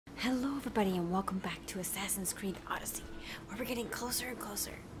Hello everybody and welcome back to Assassin's Creed Odyssey, where we're getting closer and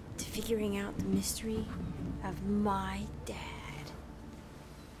closer to figuring out the mystery of my dad.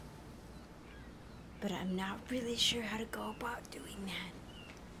 But I'm not really sure how to go about doing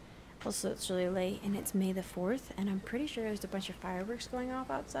that. Also, it's really late and it's May the 4th, and I'm pretty sure there's a bunch of fireworks going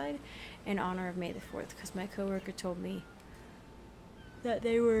off outside in honor of May the 4th, because my coworker told me that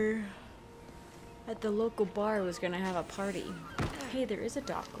they were at the local bar was gonna have a party. Hey, there is a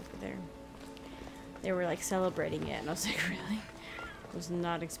dock over there. They were like celebrating it, and I was like, really? I was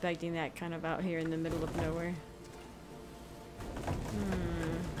not expecting that kind of out here in the middle of nowhere.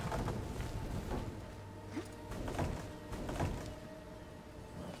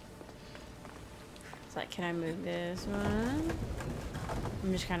 It's like, can I move this one?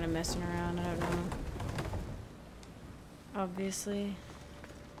 I'm just kind of messing around, I don't know. Obviously.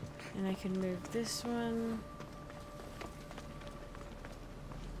 And I can move this one.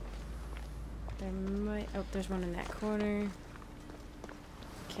 There might... Oh, there's one in that corner.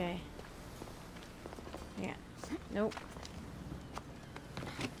 Okay. Yeah. Nope.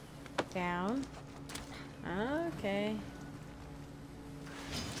 Down. Okay.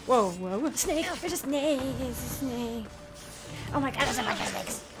 Whoa, whoa. Snake! There's a snake! There's a snake! Oh my god, there's a bunch of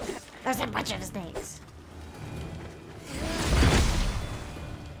snakes! There's a bunch of snakes!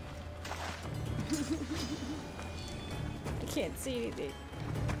 I can't see anything.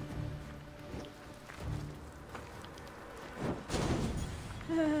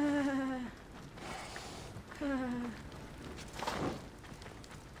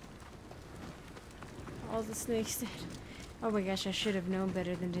 All the snakes dead. Oh my gosh, I should have known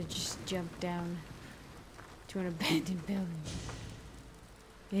better than to just jump down to an abandoned building.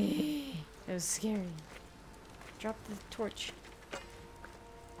 That was scary. Drop the torch.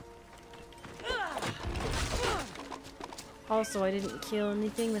 Also, I didn't kill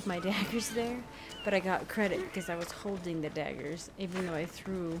anything with my daggers there, but I got credit because I was holding the daggers, even though I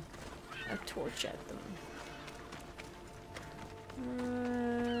threw a torch at them.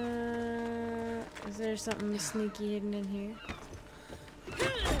 Is there something sneaky hidden in here?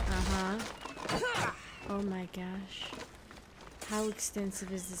 Uh-huh. Oh my gosh. How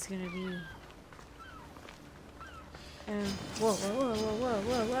extensive is this gonna be? Whoa, whoa, whoa, whoa, whoa,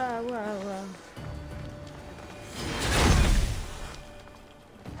 whoa, whoa, whoa, whoa.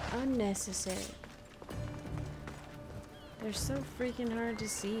 Unnecessary. They're so freaking hard to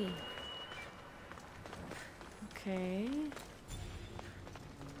see. Okay.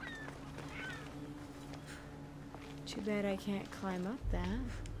 Too bad I can't climb up that.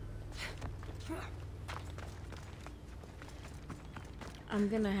 I'm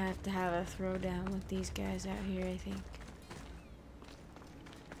gonna have to have a throwdown with these guys out here, I think.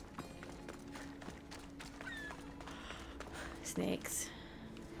 Snakes.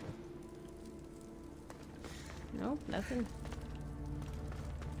 Nope, nothing.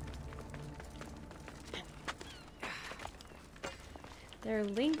 They're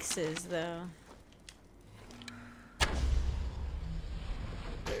lynxes, though.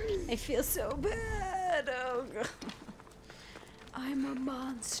 I feel so bad. Oh god. I'm a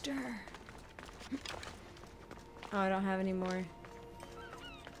monster. Oh, I don't have any more.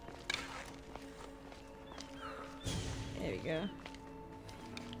 There we go.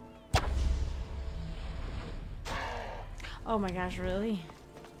 Oh my gosh, really?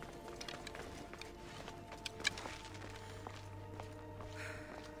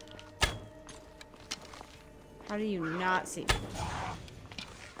 How do you not see me?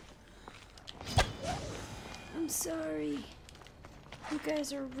 I'm sorry. You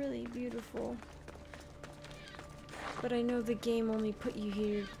guys are really beautiful. But I know the game only put you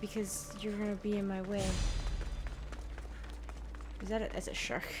here because you're gonna be in my way. Is that that's a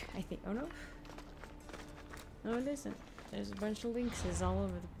shark, I think. Oh no? No, it isn't. There's a bunch of lynxes all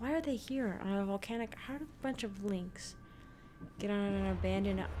over the... Why are they here on a volcanic... How did a bunch of lynx get on an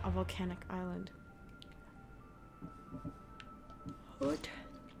abandoned volcanic island? What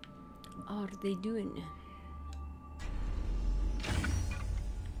are they doing?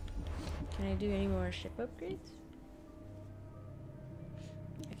 Can I do any more ship upgrades?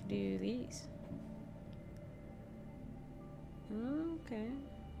 I can do these. Okay.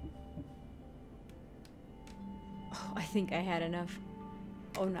 Oh, I think I had enough.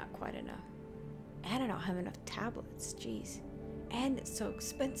 Oh, not quite enough. And I don't have enough tablets. Jeez. And it's so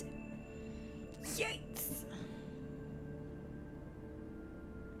expensive. Yikes!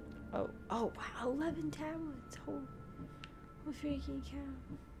 Oh, wow. 11 tablets. Oh freaking cow.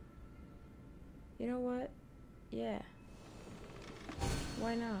 You know what? Yeah.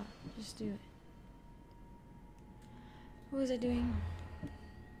 Why not? Just do it. What was I doing?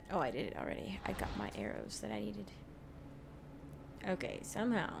 Oh, I did it already. I got my arrows that I needed. Okay,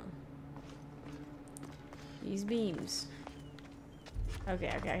 somehow. These beams. Okay.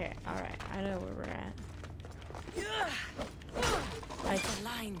 Alright, I know where we're at.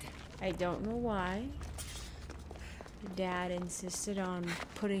 I don't know why Dad insisted on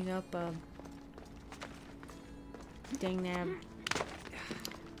putting up a dang damn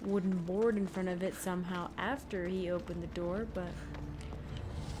wooden board in front of it somehow after he opened the door, but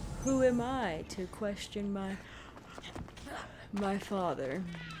who am I to question my father?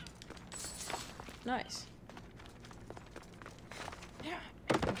 Nice.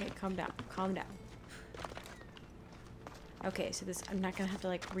 Okay, calm down. Okay, so this, I'm not gonna have to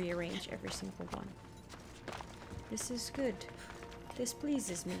like rearrange every single one. This is good. This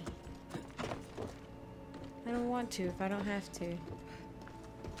pleases me. I don't want to if I don't have to.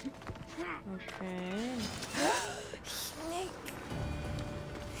 Okay. Snake!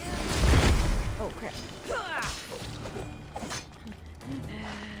 Oh crap.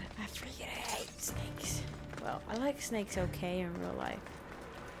 I freaking hate snakes. Well, I like snakes okay in real life.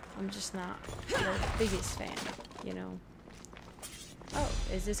 I'm just not the biggest fan, you know. Oh,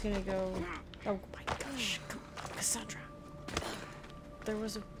 is this gonna go? Oh my gosh, Cassandra. There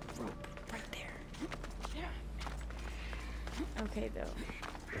was a rope right there. Okay, though.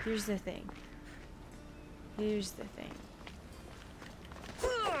 Here's the thing.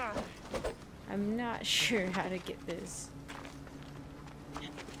 I'm not sure how to get this.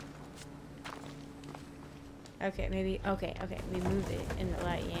 Okay, maybe. Okay. We move it in the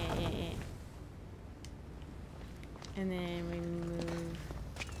light. Yeah. And then we move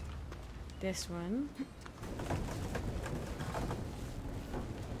this one.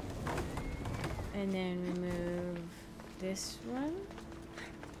 And then we move this one.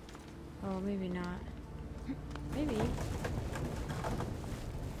 Oh, maybe not. Maybe.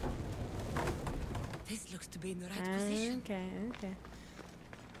 This looks to be in the right position. Okay.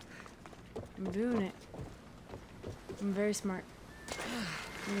 I'm doing it. I'm very smart.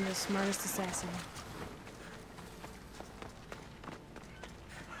 I'm the smartest assassin.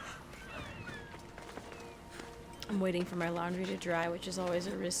 I'm waiting for my laundry to dry, which is always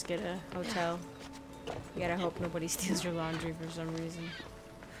a risk at a hotel. You gotta hope nobody steals your laundry for some reason.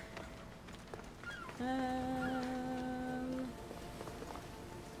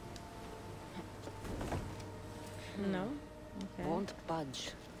 No? Okay. Won't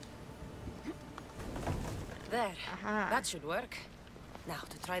budge. There. Aha. That should work. Now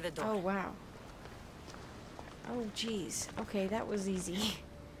to try the door. Oh, wow. Oh, jeez. Okay, that was easy.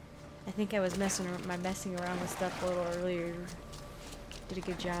 I think I was messing around with stuff a little earlier. Did a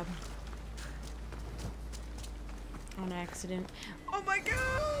good job. On accident. Oh my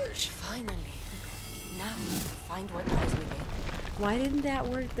gosh! Finally. Now find what lies within. Why didn't that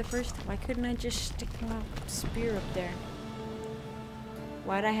work the first time? Why couldn't I just stick my spear up there?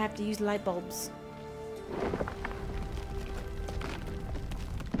 Why'd I have to use light bulbs?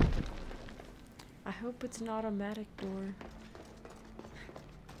 I hope it's an automatic door.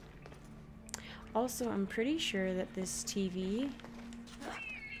 Also, I'm pretty sure that this TV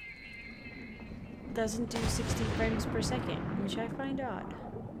doesn't do 60 frames per second, which I find odd.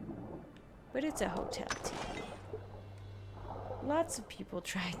 But it's a hotel TV. Lots of people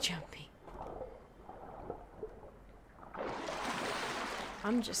try jumping.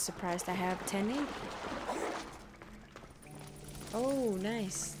 I'm just surprised I have 1080. Oh,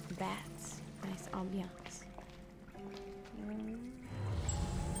 nice. Bats. Nice ambiance.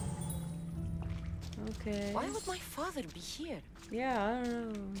 Okay. Why would my father be here? Yeah, I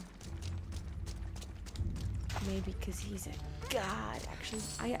don't know. Maybe because he's a god.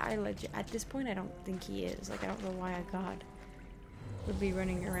 Actually, I legit, at this point, I don't think he is. Like, I don't know why a god would be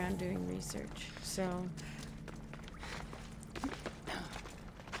running around doing research. So,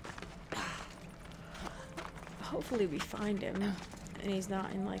 hopefully we find him and he's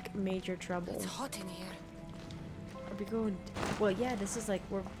not in like major trouble. It's hot in here. Are we going? Well, yeah. This is like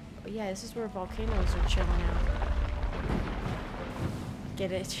where. Yeah, this is where volcanoes are chilling out.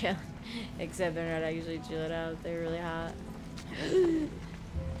 Get it, chill. Except they're not actually chilling out. They're really hot.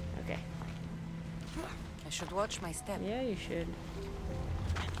 Okay. I should watch my step. Yeah, you should.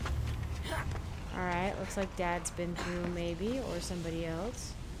 Alright, looks like Dad's been through maybe, or somebody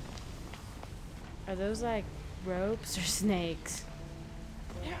else. Are those like ropes or snakes?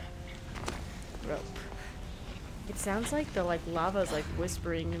 Rope. It sounds like the lava's like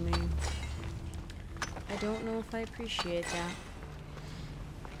whispering to me. I don't know if I appreciate that.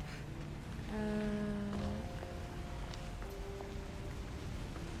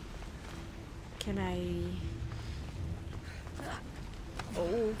 Can I...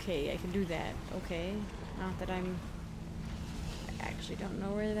 Okay, I can do that. Okay. Not that I actually don't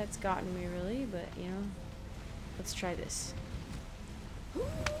know where that's gotten me really, but you know, let's try this.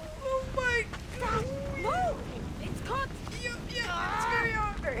 Oh my god! No! It's caught! Yeah, it's very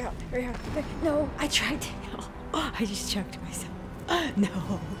hard. Very hard. Very hard. No, I tried to. No. I just choked myself.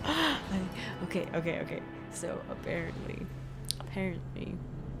 No. Okay. So apparently,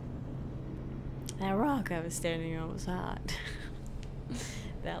 that rock I was standing on was hot.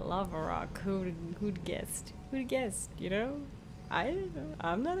 That lava rock. Who'd guessed? Who'd guessed? You know? I don't know.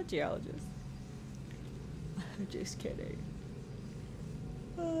 I'm not a geologist. I'm just kidding.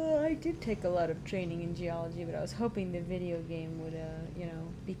 I did take a lot of training in geology, but I was hoping the video game would, you know,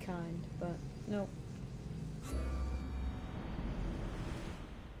 be kind, but nope.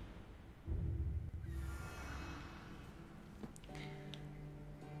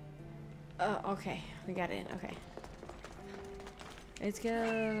 Okay, we got it in, okay. Let's go.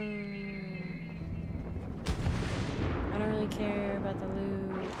 I don't really care about the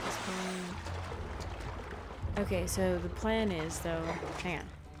loot at this point. Okay, so the plan is, though, hang on.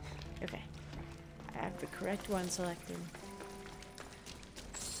 Okay. I have the correct one selected.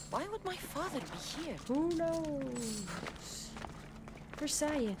 Why would my father be here? Who knows? For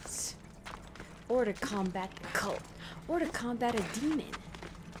science. Or to combat the cult. Or to combat a demon.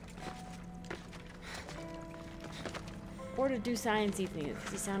 Or to do sciencey things,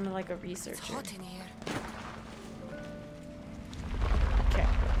 because he sounded like a researcher. It's hot in here. Okay.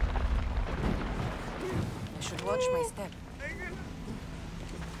 I should watch my step.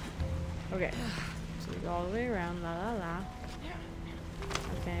 Okay. So we go all the way around, la la la.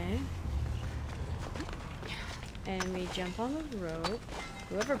 Okay. And we jump on the rope.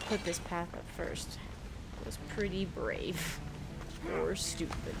 Whoever put this path up first was pretty brave. Or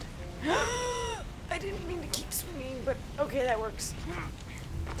stupid. I didn't mean to keep swinging, but okay, that works.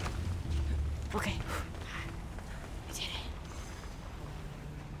 Okay. I did it.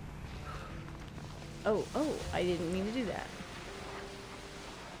 Oh, I didn't mean to do that.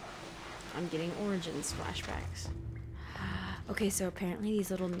 I'm getting Origins flashbacks. Okay, so apparently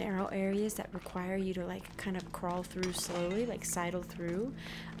these little narrow areas that require you to like kind of crawl through slowly, like sidle through,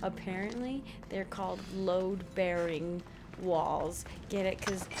 apparently they're called load-bearing walls. Get it?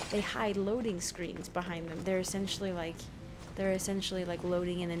 Because they hide loading screens behind them. They're essentially like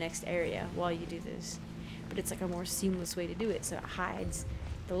loading in the next area while you do this. But it's like a more seamless way to do it, so it hides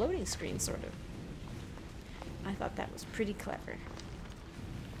the loading screen, sort of. I thought that was pretty clever.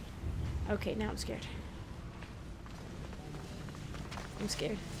 Okay, now I'm scared. I'm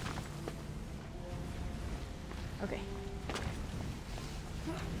scared. Okay.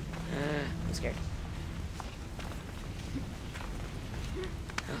 I'm scared.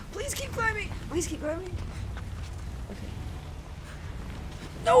 Please keep climbing! Please keep climbing! Okay.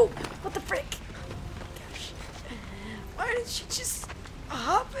 No! What the frick? Gosh. Why did she just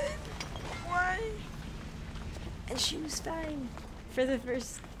hop in? Why? And she was fine for the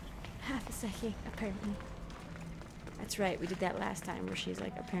first half a second, apparently. That's right, we did that last time where she's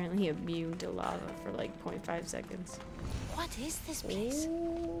like apparently immune to lava for like 0.5 seconds. What is this place?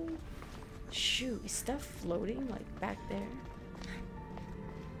 Oh, shoot, is stuff floating like back there?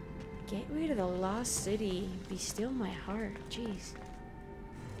 Gateway to the Lost City. Be still my heart. Jeez.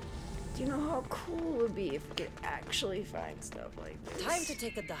 Do you know how cool it would be if we could actually find stuff like this? Time to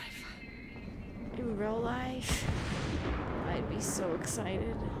take a dive. In real life, I'd be so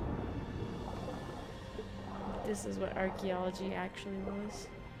excited. This is what archaeology actually was.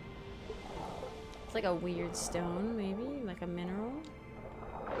 It's like a weird stone, maybe? Like a mineral?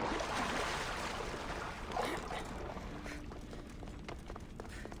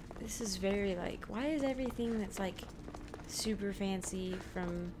 This is very like, why is everything that's like super fancy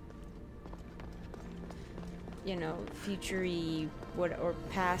from, you know, future-y, what, or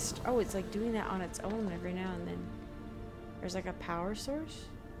past, oh, it's like doing that on its own every now and then. There's like a power source.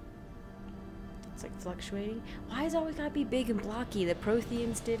 It's like fluctuating. Why is it always gotta be big and blocky? The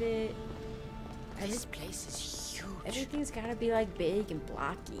Protheans did it. This place is huge. Everything's gotta be like big and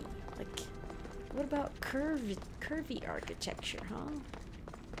blocky. Like, what about curvy architecture, huh?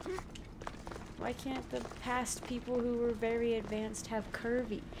 Why can't the past people who were very advanced have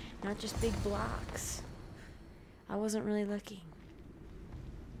curvy, not just big blocks? I wasn't really looking.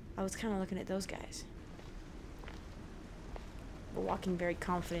 I was kind of looking at those guys. We're walking very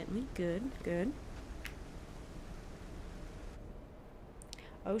confidently. Good, good.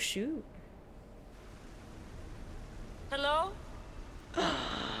 Oh, shoot. Hello?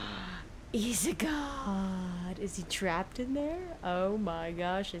 He's a god. Is he trapped in there? Oh my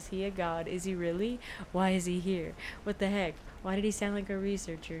gosh, is he a god? Is he really? Why is he here? What the heck? Why did he sound like a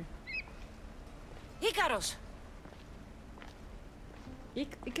researcher? Icaros!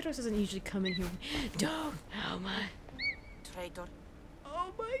 Icaros doesn't usually come in here. Don't! Oh my. Traitor. Oh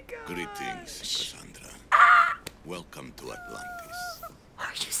my god. Greetings, Cassandra. Welcome to Atlantis.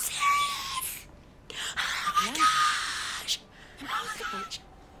 Are you serious? Oh my gosh! Impossible.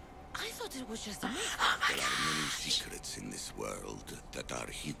 I thought it was just a myth. There are many secrets in this world that are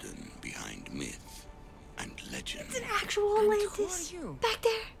hidden behind myth and legend. It's an actual Atlantis. Who are you? Back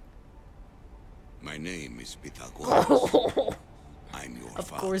there. My name is Pythagoras. I'm your Of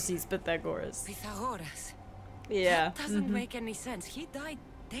father. course he's Pythagoras. Pythagoras. Yeah. That doesn't make any sense. He died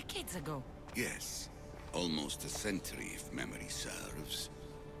decades ago. Yes, almost a century if memory serves.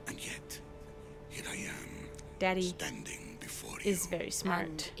 And yet, here I am, Daddy standing before you. is very smart.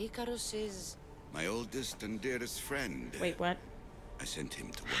 And Icarus is... My oldest and dearest friend. Wait, what? I sent him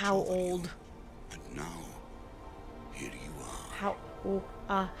to watch How over you. old? And now, here you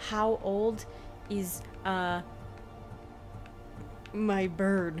are. How old is my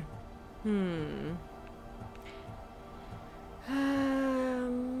bird?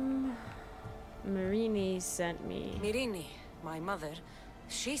 Marini sent me. Mirini, my mother.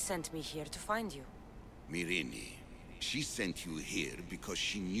 She sent me here to find you. Mirini, she sent you here because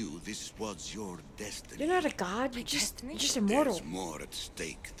she knew this was your destiny. You're not a god. You're destiny? just immortal. There's more at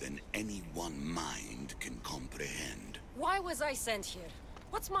stake than any one mind can comprehend. Why was I sent here?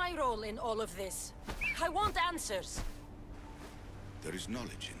 What's my role in all of this? I want answers. There is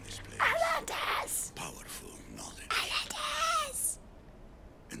knowledge in this place. Atlantis! Powerful knowledge. Atlantis!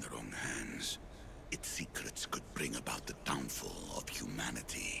 In the wrong hands, its secrets could bring about the downfall of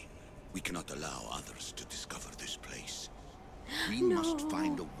humanity. We cannot allow others to discover this place. We must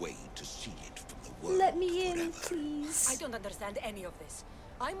find a way to see it from the world Let me in, forever. please. I don't understand any of this.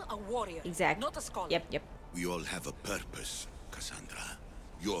 I'm a warrior, Exactly. not a scholar. Yep. We all have a purpose, Cassandra.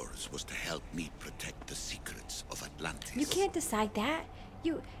 Yours was to help me protect the secrets of Atlantis. You can't decide that.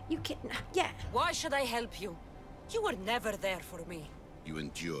 You can't. Yeah. Why should I help you? You were never there for me. You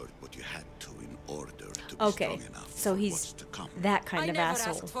endured what you had to in order to be Okay. strong enough So for he's what's to come. that kind I of never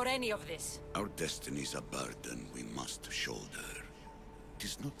asshole. asked for any of this. Our destiny's a burden we must shoulder. It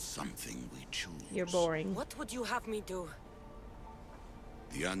is not something we choose. You're boring. What would you have me do?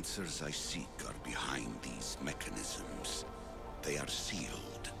 The answers I seek are behind these mechanisms. They are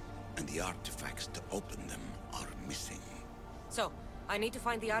sealed, and the artifacts to open them are missing. So, I need to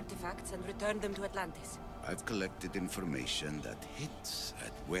find the artifacts and return them to Atlantis. I've collected information that hints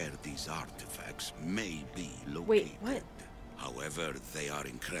at where these artifacts may be located. Wait, what? However, they are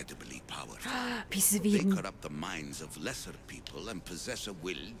incredibly powerful. Piece of They Eden. corrupt the minds of lesser people and possess a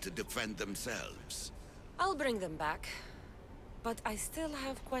will to defend themselves. I'll bring them back. But I still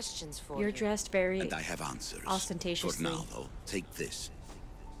have questions for you. You're dressed very And I have answers. ostentatiously. For now, though, take this.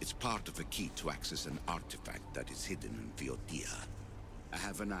 It's part of a key to access an artifact that is hidden in Viotia. I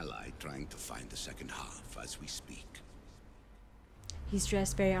have an ally trying to find the second half as we speak. He's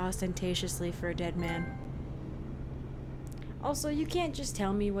dressed very ostentatiously for a dead man. Also, you can't just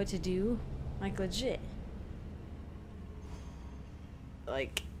tell me what to do. Like, legit.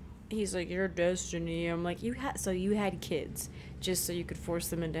 Like, he's like, your destiny. I'm like, so you had kids just so you could force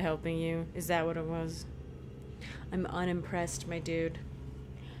them into helping you? Is that what it was? I'm unimpressed, my dude.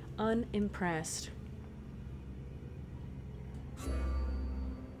 Unimpressed.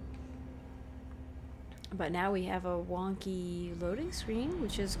 But now we have a wonky loading screen,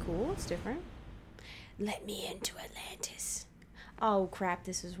 which is cool. It's different. Let me into Atlantis. Oh crap,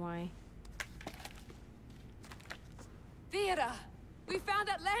 this is why. Theata! We found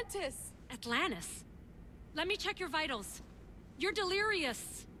Atlantis! Atlantis? Let me check your vitals. You're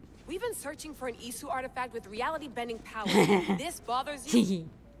delirious. We've been searching for an Isu artifact with reality-bending power. This bothers you?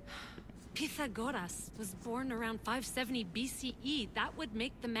 Pythagoras was born around 570 BCE. That would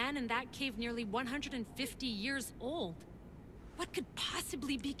make the man in that cave nearly 150 years old. What could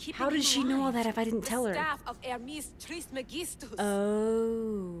possibly be keeping How him did she know all alive? that if I didn't The tell her? staff of Hermes Trismegistus.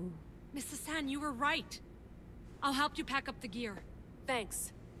 Oh. Mrs. San, you were right. I'll help you pack up the gear.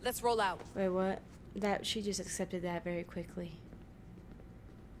 Thanks. Let's roll out. Wait, what? That she just accepted that very quickly.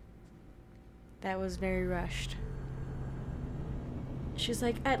 That was very rushed. She's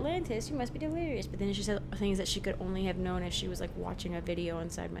like, Atlantis, you must be delirious. But then she said things that she could only have known if she was like watching a video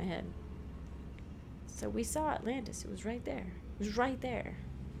inside my head. So we saw Atlantis. It was right there. It was right there.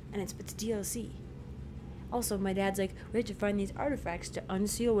 And it's DLC. Also, my dad's like, we have to find these artifacts to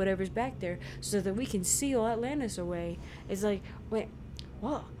unseal whatever's back there so that we can seal Atlantis away. It's like, wait,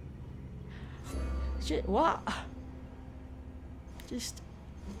 what? Shit, what? Just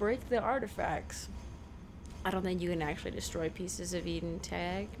break the artifacts. I don't think you can actually destroy pieces of Eden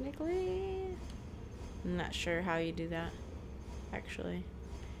technically. I'm not sure how you do that, actually.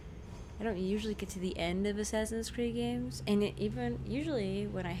 I don't usually get to the end of Assassin's Creed games, and even usually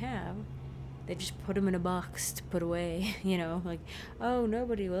when I have, they just put them in a box to put away, you know, like, oh,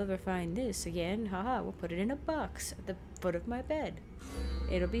 nobody will ever find this again, haha, we'll put it in a box at the foot of my bed.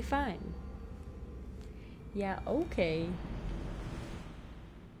 It'll be fine. Yeah, okay.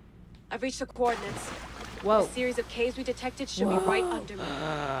 I've reached the coordinates. Whoa. The series of caves we detected should be right under me.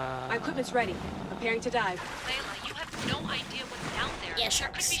 My equipment's ready. Preparing to dive. Layla, you have no idea what's down there. Yeah, There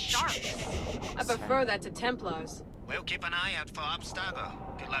could be sharks. I prefer that to Templars. We'll keep an eye out for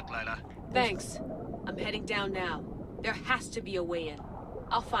Abstergo. Good luck, Layla. Thanks. I'm heading down now. There has to be a way in.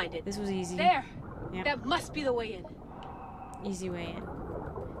 I'll find it. This was easy. There! Yep. That must be the way in. Easy way in.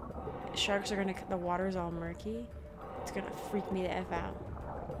 Sharks are gonna, the water's all murky. It's gonna freak me the F out.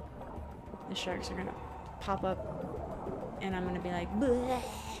 The sharks are gonna pop up and I'm gonna be like, bleh.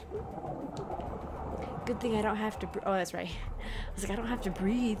 Good thing I don't have to, oh, that's right. I was like, I don't have to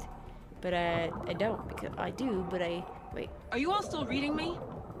breathe. But I don't, because I do, but wait. Are you all still reading me?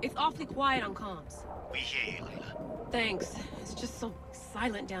 It's awfully quiet on comms. We hear you, Layla. Thanks. It's just so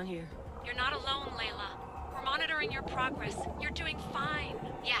silent down here. You're not alone, Layla. We're monitoring your progress. You're doing fine.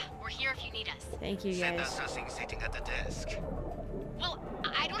 Yeah, we're here if you need us. Thank you, Send guys. us something sitting at the desk. Well,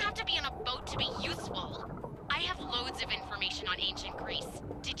 I don't have to be on a boat to be useful. I have loads of information on ancient Greece.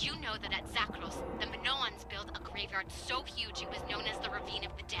 Did you know that at Zakros, the Minoans built a graveyard so huge it was known as the Ravine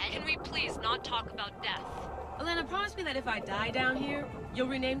of the Dead? Can we please not talk about death? Elena, promise me that if I die down here, you'll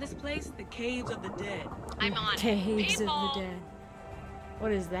rename this place the Caves of the Dead. I'm on. Caves People. of the Dead.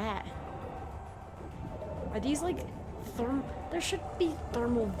 What is that? Are these like there should be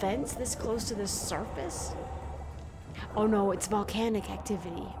thermal vents this close to the surface? Oh no, it's volcanic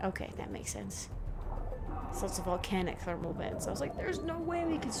activity. Okay, that makes sense. So it's a volcanic thermal vents. I was like, there's no way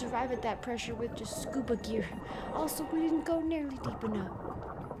we could survive at that pressure with just scuba gear. Also, we didn't go nearly deep enough.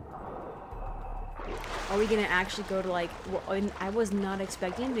 Are we gonna actually go to like, well, I was not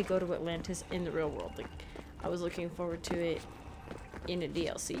expecting to go to Atlantis in the real world. Like, I was looking forward to it in a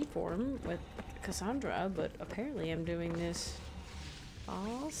DLC form with Cassandra, but apparently I'm doing this.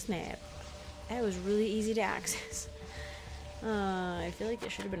 Oh snap. That was really easy to access. I feel like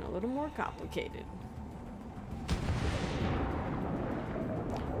it should have been a little more complicated.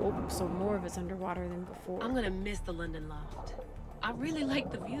 Oh, so more of it's underwater than before. I'm gonna miss the London loft. I really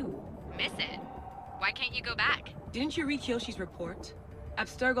like the view. Miss it. Why can't you go back? Didn't you read Kyoshi's report?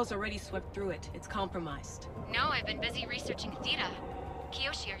 Abstergo's already swept through it. It's compromised. No, I've been busy researching Theta.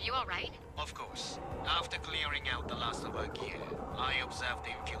 Kiyoshi, are you alright? Of course. After clearing out the last of our gear, I observed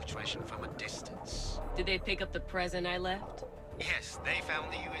the infiltration from a distance. Did they pick up the present I left? Yes, they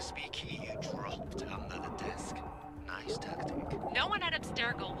found the USB key you dropped under the desk. Nice tactic. No one at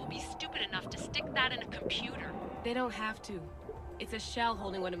Abstergo will be stupid enough to stick that in a computer. They don't have to. It's a shell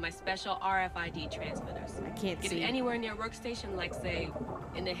holding one of my special RFID transmitters. I can't Get see. it anywhere near workstation, like say,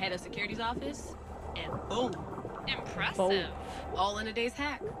 in the head of security's office, and boom. Impressive. Boom. All in a day's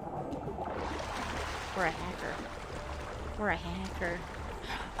hack. We're a hacker. We're a hacker.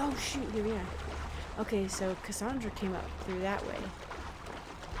 Oh shoot, here we are. Okay, so Cassandra came up through that way.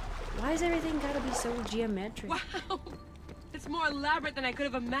 Why is everything gotta be so geometric? Wow! It's more elaborate than I could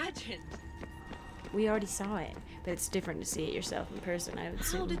have imagined. We already saw it, but it's different to see it yourself in person, I would How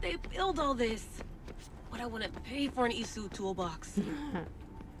assume. did they build all this? What I want to pay for an Isu toolbox.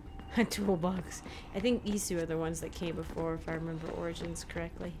 A toolbox. I think Isu are the ones that came before, if I remember Origins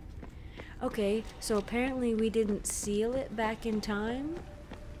correctly. Okay, so apparently we didn't seal it back in time,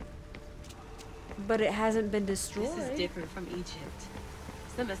 but it hasn't been destroyed. This is different from Egypt.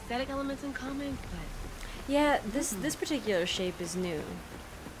 Some aesthetic elements in common, but Yeah, this particular shape is new.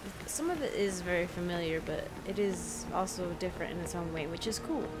 Some of it is very familiar, but it is also different in its own way, which is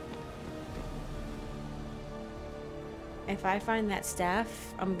cool. If I find that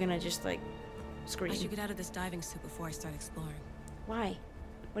staff, I'm gonna just like scream. I should get out of this diving suit before I start exploring. Why?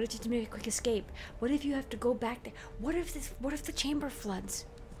 What if you have to make a quick escape? What if you have to go back there? What if the chamber floods?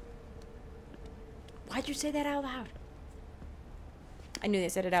 Why'd you say that out loud? I knew they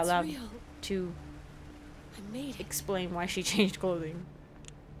said it out loud Real. to I made it. explain why she changed clothing.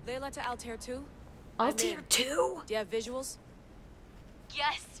 Layla to Altair 2? Altair 2? Do you have visuals?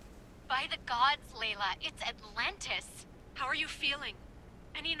 Yes. By the gods, Layla. It's Atlantis. How are you feeling?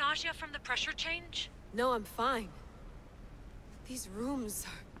 Any nausea from the pressure change? No, I'm fine. These rooms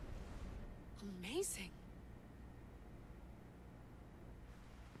are amazing.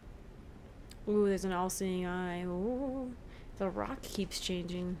 Ooh, there's an all-seeing eye. Ooh, the rock keeps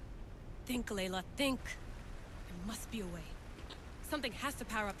changing. Think, Layla, think. There must be a way. Something has to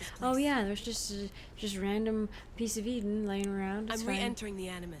power up this place. Oh yeah, there's just random piece of Eden laying around. It's I'm fine. re-entering the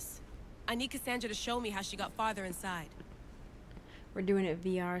Animus. I need Cassandra to show me how she got farther inside. We're doing it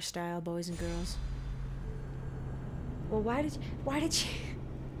VR style, boys and girls. Well, why did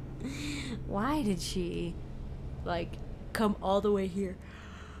she like come all the way here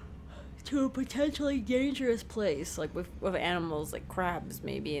to a potentially dangerous place, like with animals like crabs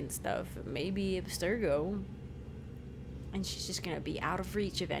maybe and stuff, maybe Abstergo, and she's just gonna be out of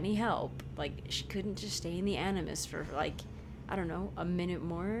reach of any help? Like, she couldn't just stay in the Animus for like, I don't know, a minute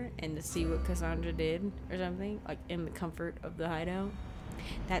more and to see what Cassandra did or something, like in the comfort of the hideout?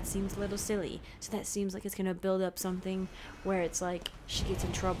 That seems a little silly. So that seems like it's gonna build up something where it's like she gets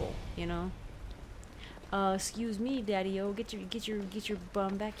in trouble, you know? Excuse me, Daddy-o, get your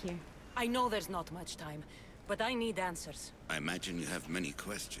bum back here. I know there's not much time, but I need answers. I imagine you have many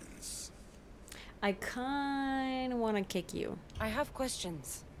questions. I kinda wanna kick you. I have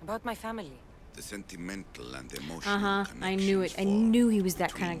questions about my family. The sentimental and emotional connections I knew it. I knew he was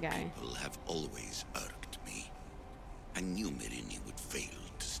that kind of between guy. people have always irked me. I knew Myrini would fail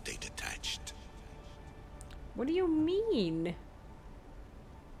to stay detached. What do you mean?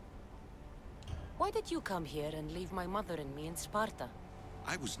 Why did you come here and leave my mother and me in Sparta?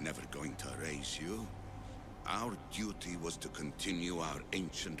 I was never going to erase you. Our duty was to continue our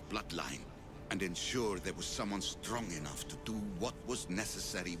ancient bloodline and ensure there was someone strong enough to do what was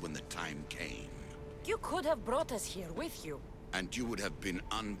necessary when the time came. You could have brought us here with you. And you would have been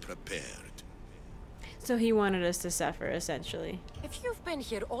unprepared. So he wanted us to suffer, essentially. If you've been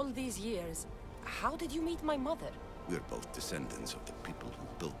here all these years, how did you meet my mother? We're both descendants of the people who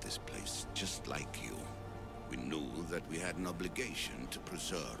built this place, just like you. We knew that we had an obligation to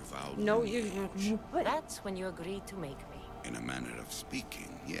preserve our lineage. That's when you agreed to make me. In a manner of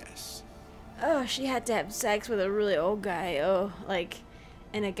speaking, yes. Oh, she had to have sex with a really old guy. Oh, like,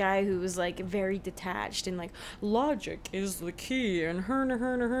 and a guy who was like very detached and like, logic is the key, and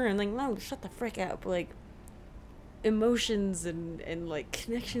her, and like, no, shut the frick up. Like, emotions and like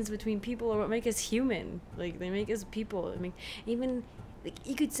connections between people are what make us human. Like, they make us people. I mean, even like,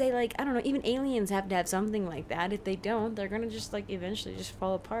 you could say, like, I don't know, even aliens have to have something like that. If they don't, they're gonna just like eventually just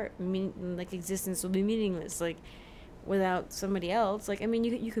fall apart. I mean, like, existence will be meaningless. Like, without somebody else. Like, I mean,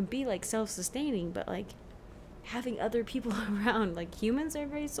 you can be like self-sustaining, but like having other people around, like, humans are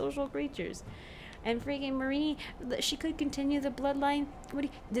very social creatures. And freaking Myrini, she could continue the bloodline. What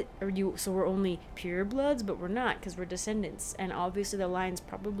are you? So we're only pure bloods, but we're not, because we're descendants, and obviously the line's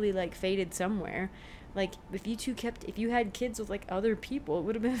probably like faded somewhere. Like, if you had kids with like other people, it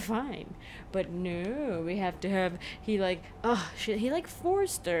would have been fine. But no, we have to have, he like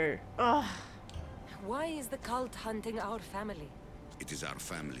forced her. Ugh. Why is the cult hunting our family? It is our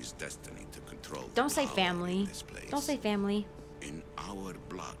family's destiny to control. Don't say power family. in this place. Don't say family. In our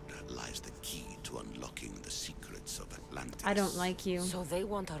blood lies the key to unlocking the secrets of Atlantis. I don't like you. So they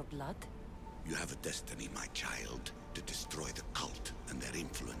want our blood? You have a destiny, my child, to destroy the cult and their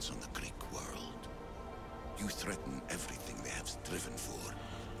influence on the Greek world. You threaten everything they have striven for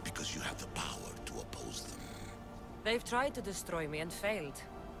because you have the power to oppose them. They've tried to destroy me and failed.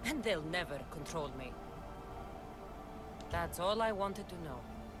 And they'll never control me. That's all I wanted to know.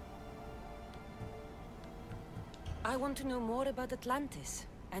 I want to know more about Atlantis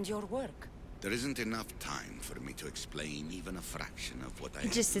and your work. There isn't enough time for me to explain even a fraction of what I He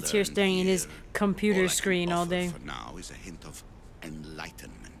have just sits learned here staring at his here. computer All I can screen all offer day. For now is a hint of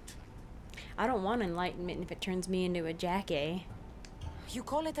enlightenment. I don't want enlightenment if it turns me into a jackie. You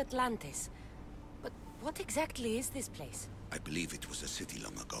call it Atlantis. But what exactly is this place? I believe it was a city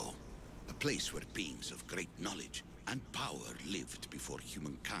long ago. A place where beings of great knowledge and power lived before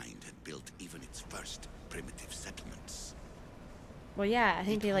humankind had built even its first primitive settlements. Well, yeah, I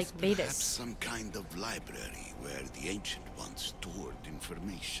think they like Perhaps betas. some kind of library where the ancient ones stored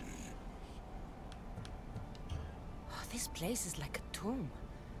information. Oh, this place is like a tomb.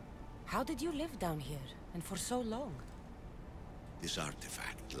 How did you live down here, and for so long? This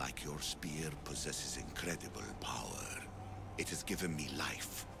artifact, like your spear, possesses incredible power. It has given me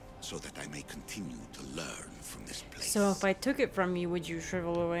life, so that I may continue to learn from this place. So if I took it from you, would you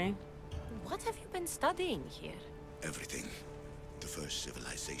shrivel away? What have you been studying here? Everything. The first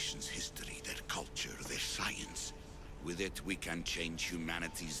civilization's history, their culture, their science. With it, we can change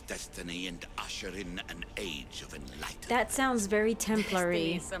humanity's destiny and usher in an age of enlightenment. That sounds very Destiny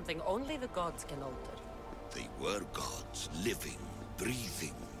Templary. is something only the gods can alter. They were gods, living,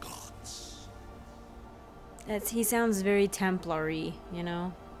 breathing gods. He sounds very Templary, you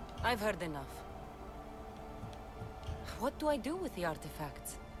know? I've heard enough. What do I do with the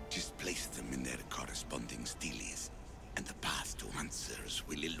artifacts? Just place them in their corresponding steles, and the path to answers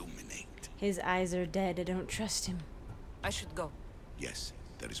will illuminate. His eyes are dead. I don't trust him. I should go. Yes,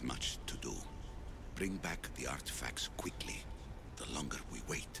 there is much to do. Bring back the artifacts quickly. The longer we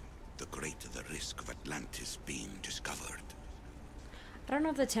wait, the greater the risk of Atlantis being discovered. I don't know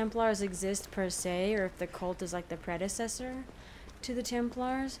if the Templars exist per se, or if the cult is like the predecessor to the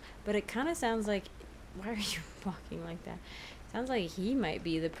Templars, but it kind of sounds like... Why are you walking like that? Sounds like he might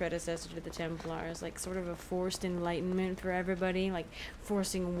be the predecessor to the Templars, like sort of a forced enlightenment for everybody, like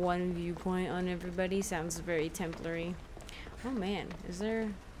forcing one viewpoint on everybody. Sounds very Templary. Oh man, is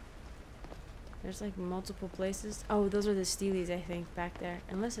there... There's like multiple places. Oh, those are the steles, I think, back there.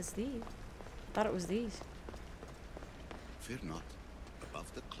 Unless it's these. I thought it was these. Fear not.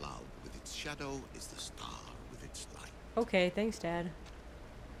 Above the cloud with its shadow is the star with its light. Okay, thanks, Dad.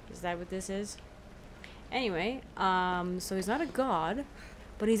 Is that what this is? Anyway, so he's not a god,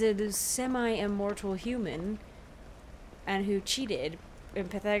 but he's a semi-immortal human, and who cheated. And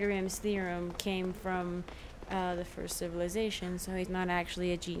Pythagorean's theorem came from the first civilization, so he's not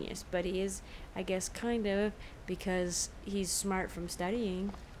actually a genius, but he is, I guess, kind of, because he's smart from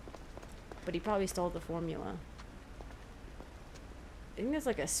studying, but he probably stole the formula. I think there's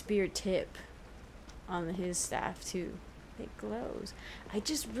like a spear tip on his staff too. It glows. I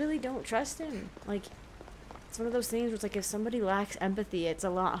just really don't trust him. Like, it's one of those things where it's like if somebody lacks empathy, it's a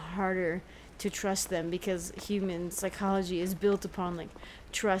lot harder to trust them, because human psychology is built upon like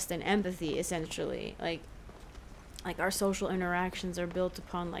trust and empathy, essentially. Like our social interactions are built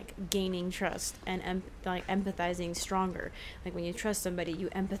upon like gaining trust and like empathizing stronger. Like when you trust somebody, you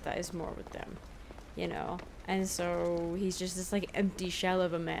empathize more with them, you know. And so he's just this like empty shell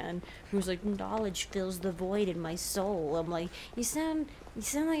of a man who's like, knowledge fills the void in my soul. I'm like, you sound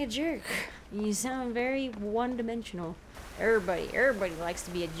like a jerk. You sound very one-dimensional. Everybody likes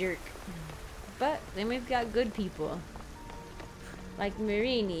to be a jerk. But then we've got good people like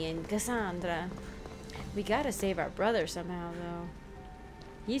Marini and Cassandra. We gotta save our brother somehow, though.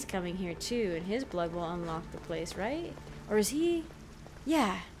 He's coming here too, and his blood will unlock the place, right? Or is he?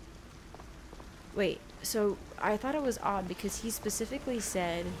 Yeah. Wait, so I thought it was odd because he specifically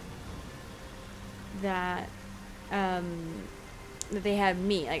said that that they had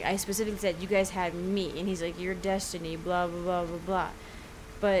me. Like, I specifically said, you guys had me, and he's like, your destiny, blah blah blah blah blah.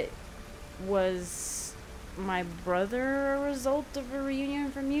 But was my brother a result of a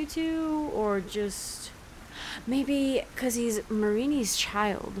reunion from you two, or just maybe because he's Marini's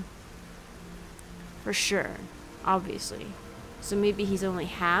child? For sure, obviously. So maybe he's only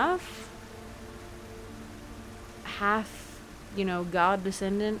half, you know, god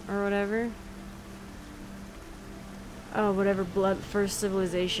descendant or whatever. Oh, whatever, first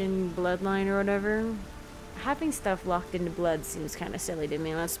civilization bloodline or whatever. Having stuff locked into blood seems kind of silly to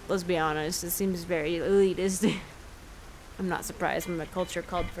me. Let's be honest. It seems very elitist. I'm not surprised from a culture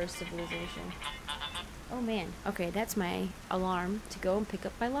called first civilization. Oh man. Okay, that's my alarm to go and pick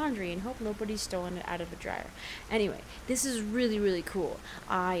up my laundry and hope nobody's stolen it out of the dryer. Anyway, this is really, really cool.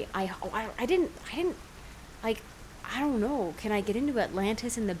 I didn't like, I don't know. Can I get into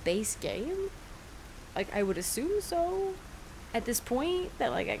Atlantis in the base game? Like, I would assume so at this point,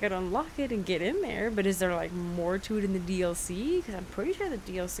 that like I could unlock it and get in there, but is there like more to it in the DLC? Because I'm pretty sure the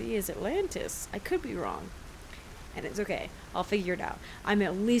DLC is Atlantis. I could be wrong, and it's okay. I'll figure it out. I'm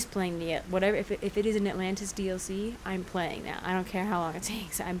at least playing the whatever. If it is an Atlantis DLC, I'm playing that. I don't care how long it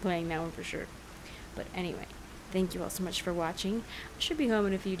takes. I'm playing that one for sure. But anyway, thank you all so much for watching. I should be home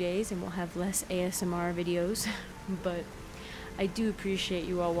in a few days, and we'll have less ASMR videos, but I do appreciate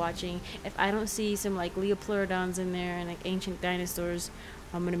you all watching. If I don't see some like Leopleurodons in there and like ancient dinosaurs,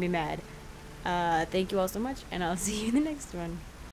 I'm gonna be mad. Thank you all so much, and I'll see you in the next one.